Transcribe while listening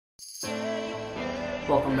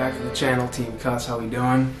Welcome back to the channel, Team Cuss. How we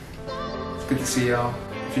doing? It's good to see y'all.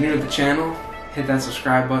 If you're new to the channel, hit that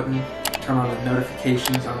subscribe button, turn on the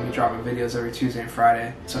notifications. I'm going to be dropping videos every Tuesday and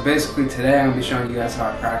Friday. So basically today I'm going to be showing you guys how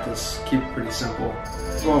I practice. Keep it pretty simple.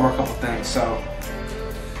 Go over a couple things. So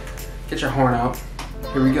get your horn out.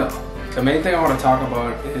 Here we go. The main thing I want to talk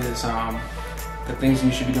about is the things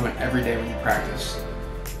you should be doing every day when you practice.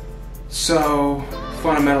 So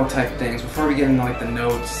fundamental type things. Before we get into like the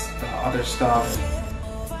notes, the other stuff,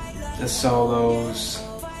 the solos,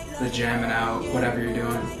 the jamming out, whatever you're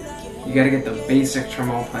doing, you gotta get the basic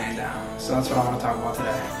trombone playing down. So that's what I want to talk about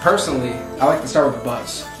today. Personally, I like to start with the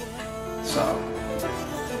buzz. So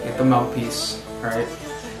get the mouthpiece, right?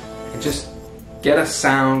 And just get a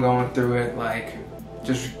sound going through it, like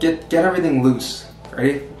just get everything loose.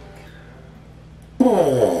 Ready?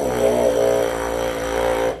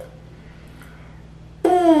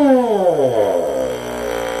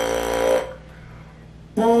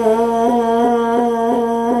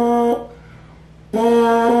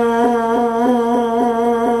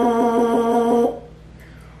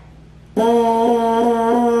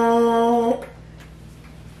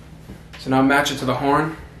 So now match it to the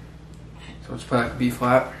horn. So let's play like B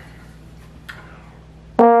flat.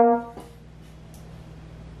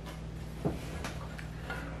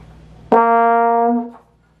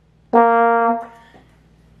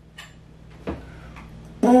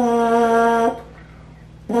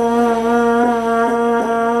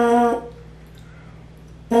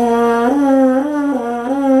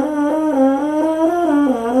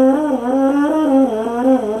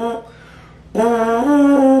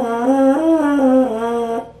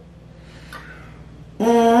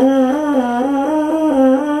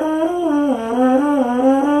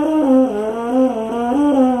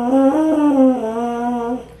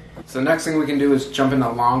 So the next thing we can do is jump into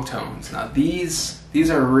long tones. Now these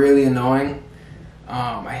are really annoying.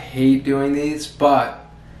 I hate doing these, but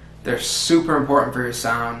they're super important for your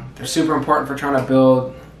sound. They're super important for trying to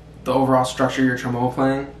build the overall structure of your trombone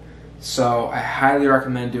playing. So I highly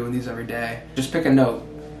recommend doing these every day. Just pick a note.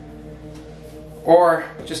 Or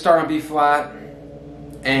just start on B flat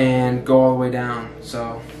and go all the way down.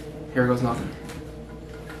 So here goes nothing.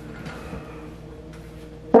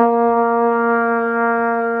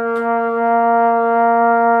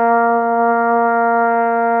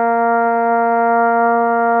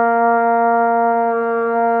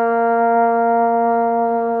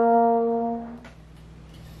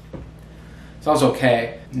 So that's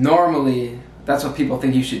okay. Normally, that's what people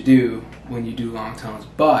think you should do when you do long tones.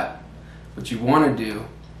 But what you want to do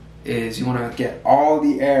is you want to get all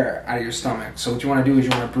the air out of your stomach. So what you want to do is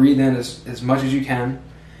you want to breathe in as much as you can,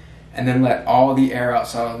 and then let all the air out.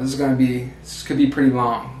 So this could be pretty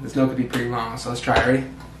long. This note could be pretty long. So let's try it. Ready?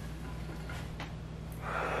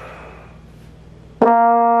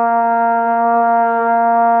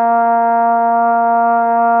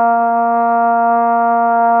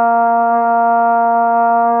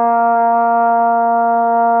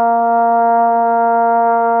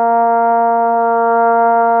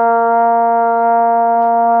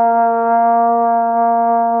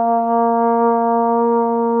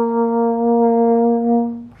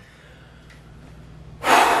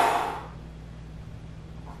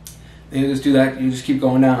 You just do that, you just keep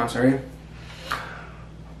going down, sorry.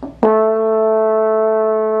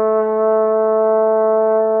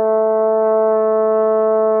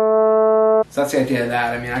 So that's the idea of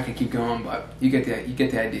that. I mean, I could keep going, but you get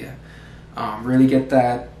the idea. Really get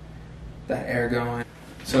that air going.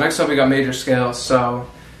 So next up we got major scales. So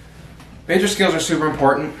major scales are super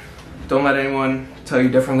important. Don't let anyone tell you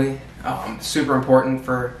differently. Super important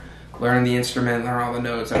for learning the instrument, learning all the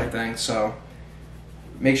notes, everything. So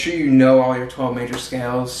make sure you know all your 12 major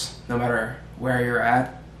scales, no matter where you're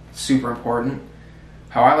at. Super important.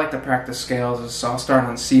 How I like to practice scales is, so I'll start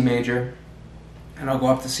on C major, and I'll go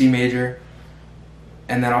up to C major,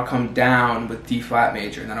 and then I'll come down with D flat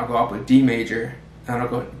major, and then I'll go up with D major, and then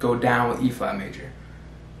I'll go down with E flat major.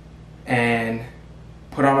 And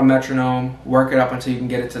put on a metronome, work it up until you can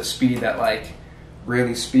get it to a speed that like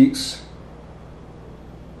really speaks.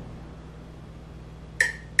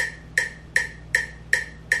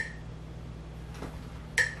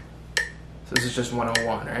 So this is just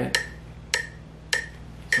 101, right?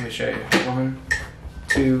 So let me show you. 1,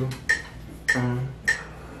 2, 1.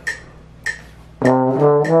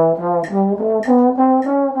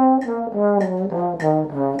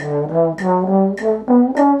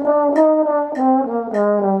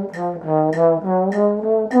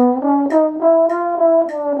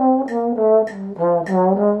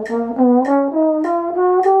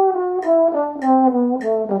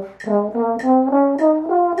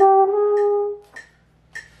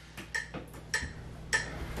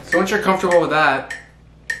 once you're comfortable with that,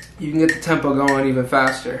 you can get the tempo going even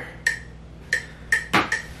faster.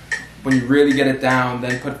 When you really get it down,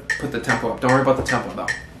 then put the tempo up. Don't worry about the tempo though.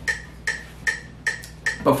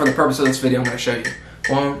 But for the purpose of this video, I'm going to show you.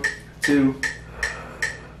 1, 2.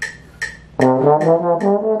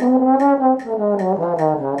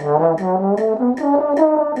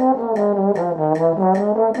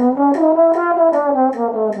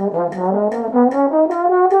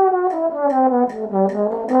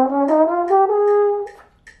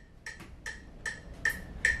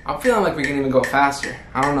 I'm feeling like we can even go faster.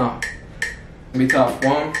 I don't know. It's gonna be tough.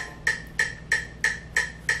 1,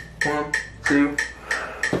 2.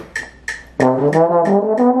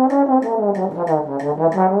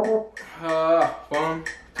 1,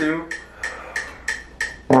 2.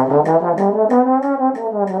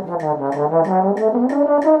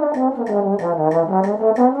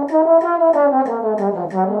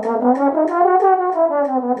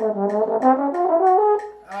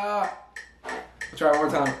 Let's try it one more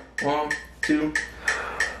time. 1, 2.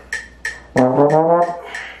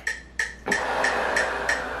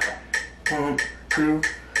 1, 2.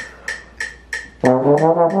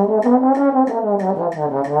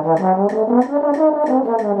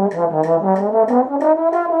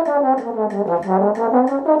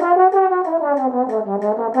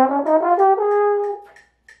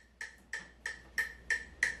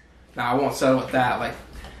 Now I won't settle with that. Like,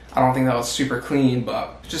 I don't think that was super clean,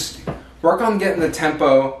 but just work on getting the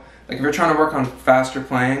tempo. Like if you're trying to work on faster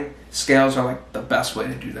playing, scales are like the best way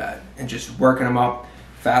to do that. And just working them up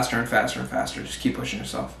faster and faster and faster. Just keep pushing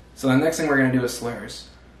yourself. So the next thing we're gonna do is slurs.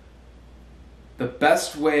 The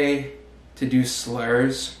best way to do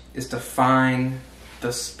slurs is to find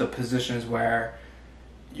the positions where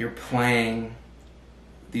you're playing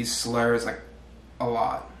these slurs like a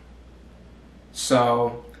lot.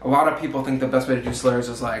 So a lot of people think the best way to do slurs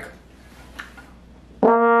is like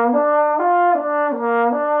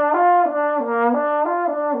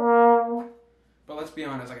let's be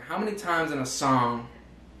honest, like how many times in a song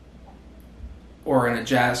or in a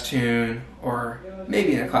jazz tune or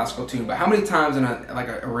maybe in a classical tune, but how many times in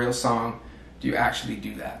a real song do you actually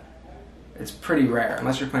do that? It's pretty rare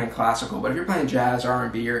unless you're playing classical, but if you're playing jazz,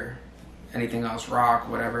 R&B or anything else, rock,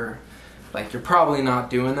 whatever, like you're probably not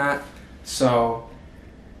doing that. So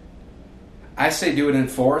I say do it in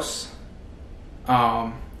fourths.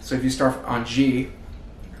 So if you start on G,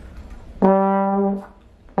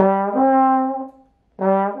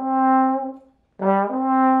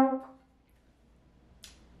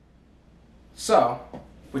 so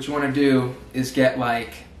what you want to do is get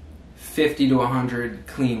like 50 to 100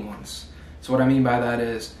 clean ones. So what I mean by that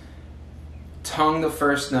is tongue the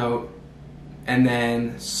first note and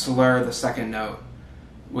then slur the second note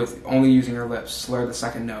with only using your lips, slur the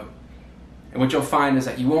second note. And what you'll find is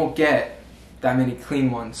that you won't get that many clean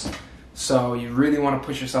ones. So you really want to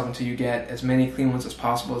push yourself until you get as many clean ones as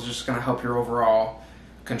possible. It's just going to help your overall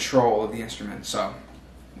control of the instrument. So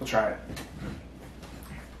we'll try it.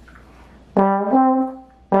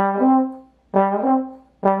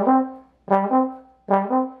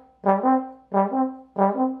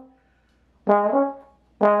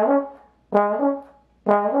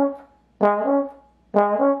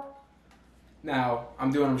 Now,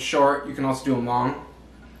 I'm doing them short, you can also do them long.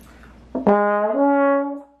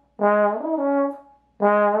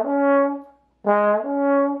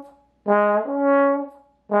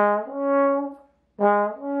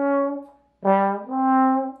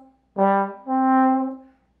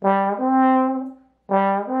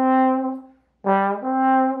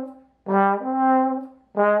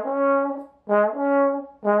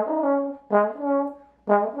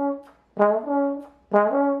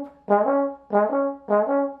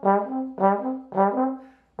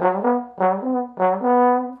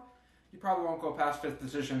 Past fifth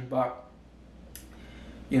position, but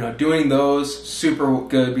you know, doing those super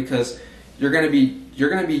good because you're gonna be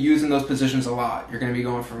using those positions a lot. You're gonna be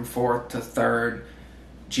going from fourth to third,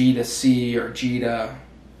 G to C or G to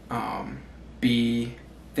B,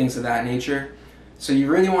 things of that nature. So you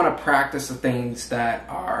really want to practice the things that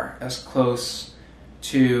are as close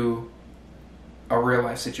to a real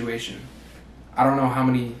life situation. I don't know how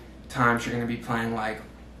many times you're gonna be playing like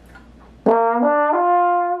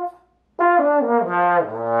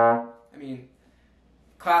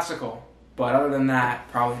classical, but other than that,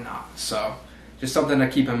 probably not. So just something to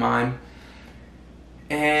keep in mind.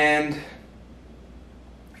 And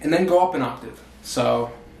then go up an octave.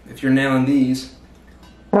 So if you're nailing these,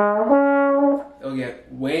 it'll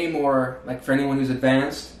get way more, like for anyone who's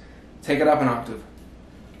advanced, take it up an octave.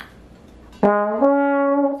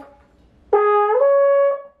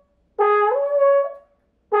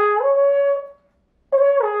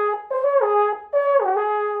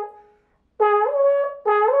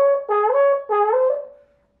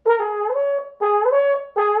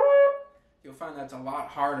 find that it's a lot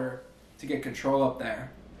harder to get control up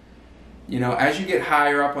there. You know, as you get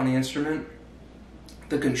higher up on the instrument,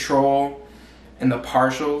 the control and the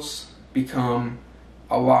partials become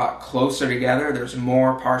a lot closer together. There's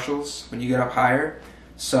more partials when you get up higher.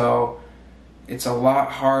 So it's a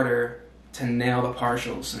lot harder to nail the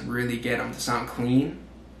partials and really get them to sound clean.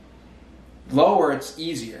 Lower, it's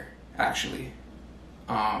easier, actually.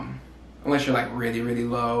 Unless you're like really, really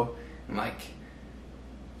low and like,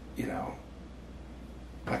 you know,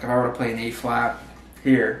 like if I were to play an A flat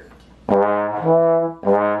here.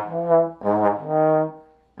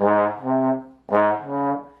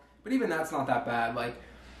 But even that's not that bad. Like,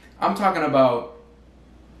 I'm talking about,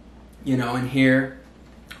 you know, in here,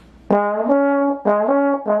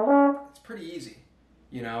 it's pretty easy,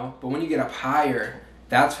 you know. But when you get up higher,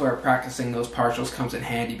 that's where practicing those partials comes in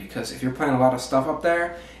handy, because if you're playing a lot of stuff up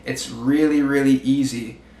there, it's really, really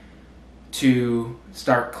easy to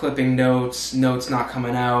start clipping notes not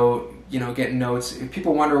coming out, you know, getting notes. If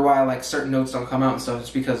people wonder why like certain notes don't come out and stuff, it's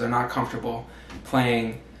because they're not comfortable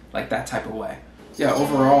playing like that type of way. Yeah,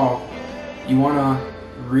 overall, you want to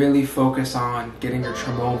really focus on getting your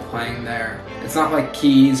trombone playing there. It's not like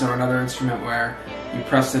keys or another instrument where you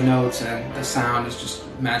press the notes and the sound is just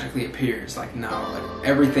magically appears. Like, no, like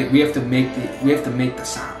everything, we have to make the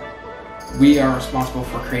sound. We are responsible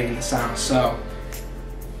for creating the sound. So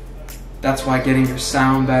that's why getting your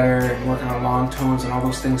sound better and working on long tones and all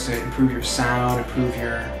those things to improve your sound, improve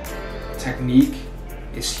your technique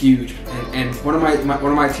is huge. And one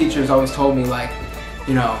of my teachers always told me, like,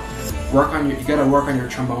 you know, you gotta work on your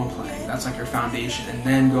trombone playing. That's like your foundation, and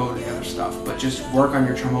then go to the other stuff. But just work on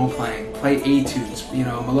your trombone playing. Play etudes, you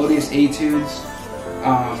know, melodious etudes,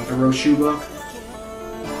 the Roche book,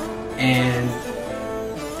 and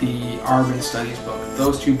the Arvin Studies book.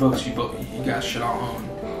 Those two books you guys should all own.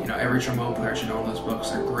 You know, every trombone player should own those books.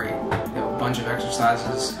 They're great. They have a bunch of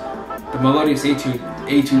exercises. The melodious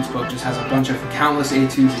etudes book just has a bunch of countless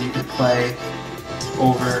etudes that you can play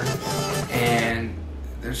over, and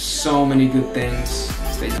there's so many good things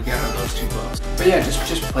that you get out of those two books. But yeah,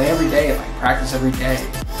 just play every day, like practice every day.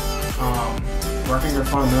 Work on your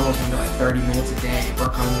fundamentals maybe like 30 minutes a day.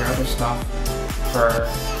 Work on your other stuff for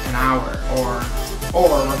an hour, or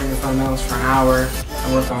work on your fundamentals for an hour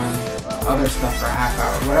and work on other stuff for a half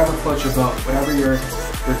hour. Whatever floats your boat, whatever your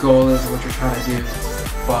goal is or what you're trying to do.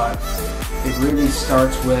 But it really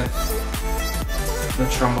starts with the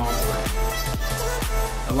trombone playing.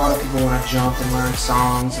 A lot of people want to jump and learn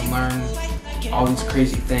songs and learn all these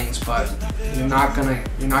crazy things, but you're not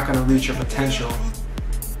gonna reach your potential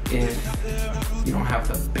if you don't have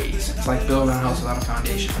the base. It's like building a house without a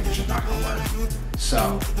foundation. Like, it's just not gonna work.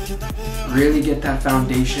 So really get that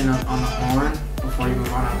foundation on the horn before you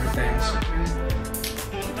move on to other things.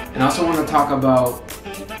 And I also want to talk about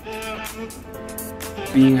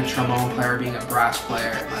being a trombone player, being a brass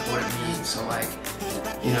player, like what it means. So like,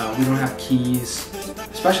 you know, we don't have keys,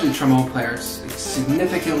 especially trombone players. It's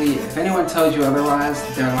significantly, if anyone tells you otherwise,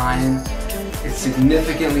 they're lying. It's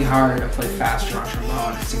significantly harder to play faster on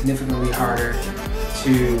trombone. It's significantly harder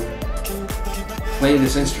to play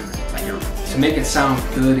this instrument. Like, to make it sound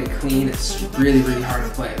good and clean, it's really, really hard to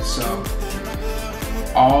play it. So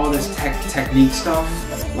all this technique stuff,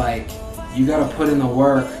 like, you gotta put in the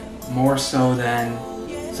work more so than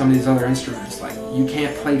some of these other instruments. Like, you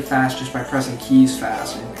can't play fast just by pressing keys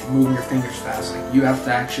fast and moving your fingers fast. Like, you have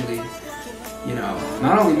to actually, you know,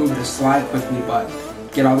 not only move the slide quickly, but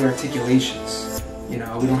get all the articulations. You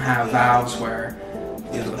know, we don't have valves where,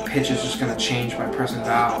 you know, the pitch is just gonna change by pressing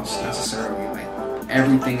valves necessarily. Like,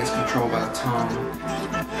 everything is controlled by the tongue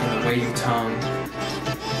and the way you tongue.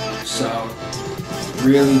 So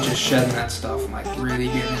really just shedding that stuff and like really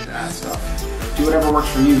getting into that stuff. Do whatever works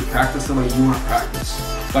for you. Practice the way you want to practice.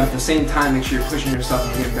 But at the same time, make sure you're pushing yourself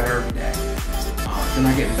and you're getting better every day. If you're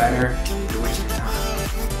not getting better, you're wasting time.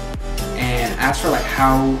 And as for like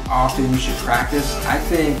how often you should practice, I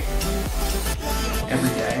think every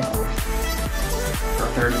day for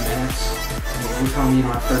 30 minutes. I mean, you're telling me you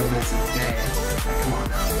don't have 30 minutes in a day. Like, come on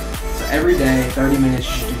now. So every day, 30 minutes,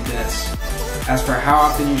 you should do this. As for how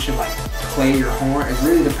often you should like play your horn, it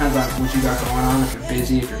really depends on what you got going on. If you're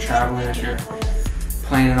busy, if you're traveling, if you're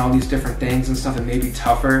playing all these different things and stuff, it may be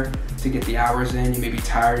tougher to get the hours in. You may be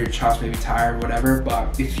tired, your chops may be tired, whatever.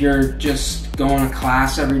 But if you're just going to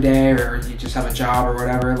class every day, or you just have a job or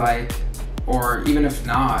whatever, like, or even if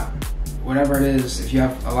not, whatever it is, if you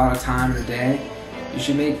have a lot of time in a day, you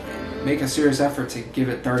should make a serious effort to give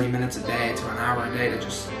it 30 minutes a day to an hour a day to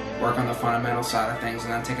just work on the fundamental side of things,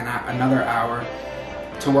 and then take another hour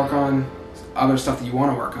to work on other stuff that you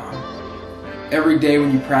want to work on. Every day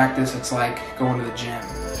when you practice, it's like going to the gym.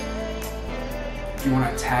 you want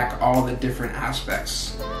to attack all the different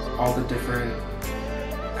aspects of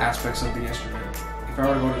the instrument. If I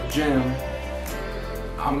were to go to the gym,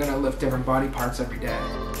 I'm gonna lift different body parts every day.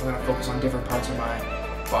 I'm gonna focus on different parts of my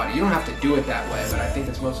body. You don't have to do it that way, but I think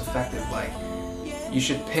it's most effective. Like, you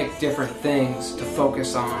should pick different things to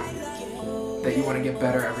focus on that you want to get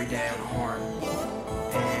better every day on the horn.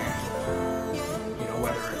 And, you know,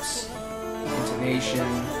 whether it's intonation,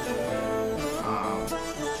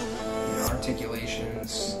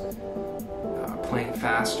 articulations, playing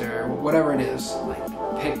faster, whatever it is, like,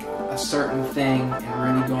 pick a certain thing and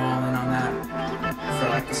really go all in on that for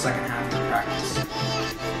like the second half of the practice.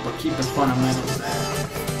 But keep the fundamentals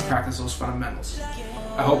there. Practice those fundamentals.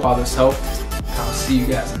 I hope all this helped. I'll see you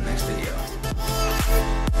guys in the next video.